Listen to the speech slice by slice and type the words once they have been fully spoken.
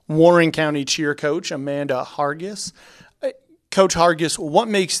Warren County cheer coach Amanda Hargis. Coach Hargis, what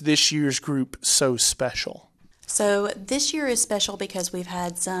makes this year's group so special? So this year is special because we've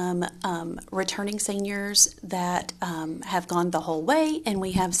had some returning seniors that have gone the whole way, and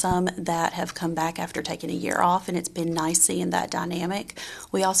we have some that have come back after taking a year off, and it's been nice seeing that dynamic.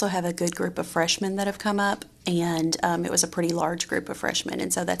 We also have a good group of freshmen that have come up, and it was a pretty large group of freshmen,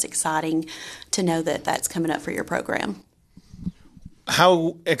 and so that's exciting to know that that's coming up for your program.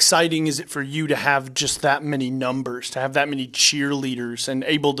 How exciting is it for you to have just that many numbers, to have that many cheerleaders and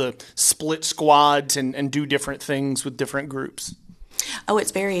able to split squads and do different things with different groups? Oh,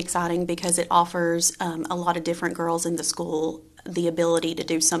 it's very exciting because it offers a lot of different girls in the school the ability to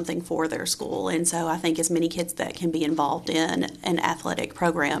do something for their school. And so I think as many kids that can be involved in an athletic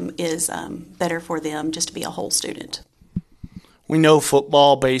program is better for them just to be a whole student. We know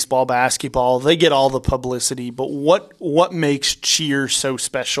football, baseball, basketball, they get all the publicity, but what makes cheer so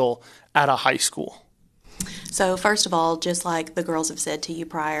special at a high school? So first of all, just like the girls have said to you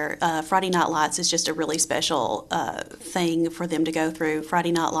prior, Friday Night Lights is just a really special thing for them to go through.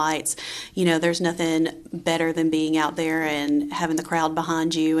 Friday Night Lights, there's nothing better than being out there and having the crowd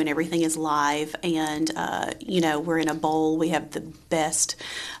behind you and everything is live. And, we're in a bowl. We have the best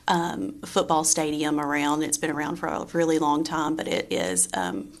football stadium around. It's been around for a really long time, but it is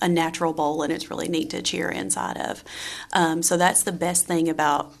a natural bowl and it's really neat to cheer inside of. So that's the best thing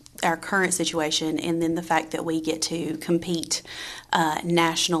about our current situation, and then the fact that we get to compete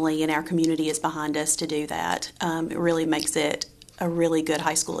nationally and our community is behind us to do that. It really makes it a really good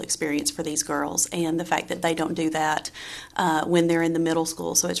high school experience for these girls, and the fact that they don't do that when they're in the middle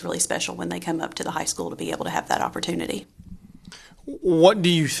school, so it's really special when they come up to the high school to be able to have that opportunity. What do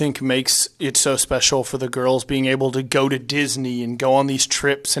you think makes it so special for the girls being able to go to Disney and go on these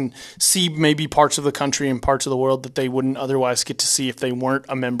trips and see maybe parts of the country and parts of the world that they wouldn't otherwise get to see if they weren't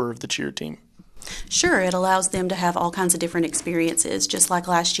a member of the cheer team? Sure, it allows them to have all kinds of different experiences. Just like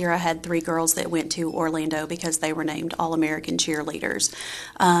last year, I had 3 girls that went to Orlando because they were named All-American cheerleaders.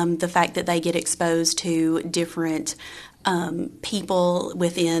 The fact that they get exposed to different people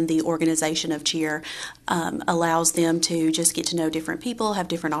within the organization of cheer allows them to just get to know different people, have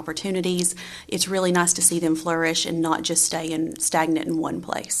different opportunities. It's really nice to see them flourish and not just stay stagnant in one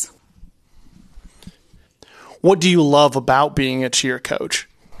place. What do you love about being a cheer coach?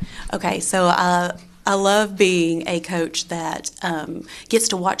 Okay, so I love being a coach that gets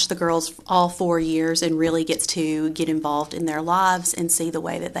to watch the girls all 4 years and really gets to get involved in their lives and see the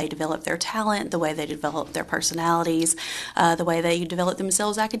way that they develop their talent, the way they develop their personalities, the way they develop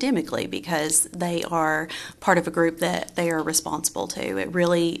themselves academically, because they are part of a group that they are responsible to.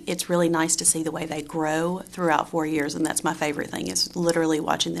 It's really nice to see the way they grow throughout 4 years, and that's my favorite thing, is literally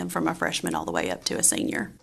watching them from a freshman all the way up to a senior.